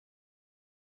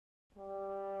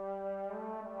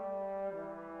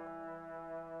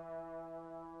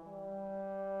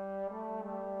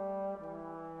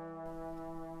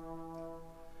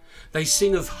They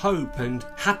sing of hope and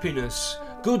happiness,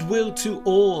 goodwill to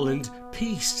all and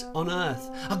peace on earth,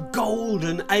 a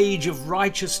golden age of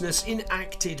righteousness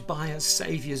enacted by a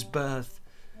Saviour's birth.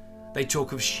 They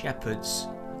talk of shepherds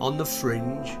on the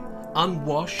fringe,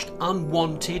 unwashed,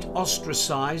 unwanted,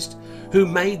 ostracised, who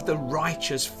made the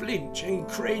righteous flinch and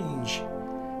cringe,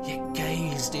 yet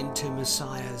gazed into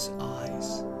Messiah's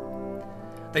eyes.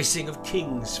 They sing of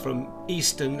kings from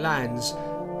eastern lands,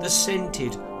 the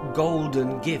scented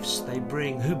golden gifts they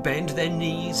bring, who bend their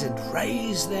knees and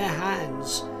raise their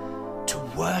hands to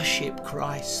worship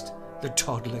Christ, the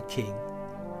toddler King.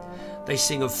 They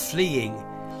sing of fleeing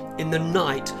in the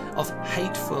night of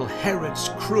hateful Herod's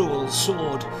cruel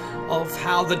sword, of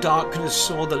how the darkness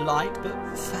saw the light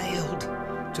but failed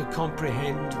to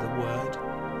comprehend the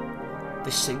word.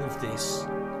 They sing of this,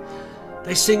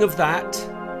 they sing of that,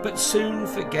 but soon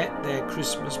forget their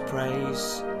Christmas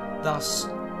praise. Thus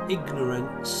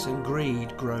ignorance and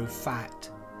greed grow fat,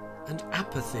 and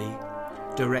apathy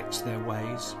directs their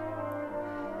ways.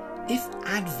 If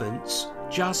Advent's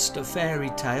just a fairy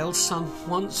tale sung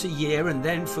once a year and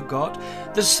then forgot,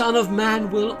 the Son of Man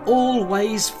will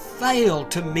always fail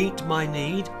to meet my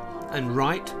need and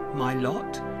right my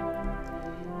lot.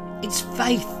 It's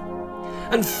faith,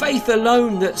 and faith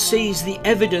alone, that sees the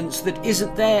evidence that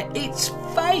isn't there. It's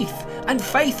faith, and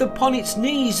faith upon its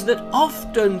knees, that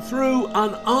often through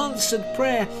unanswered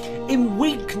prayer in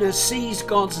weakness sees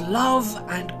God's love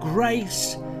and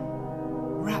grace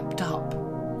wrapped up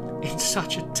in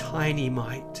such a tiny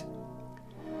mite,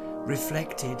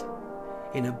 reflected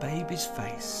in a baby's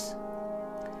face.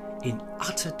 In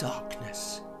utter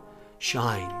darkness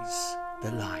shines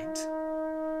the light.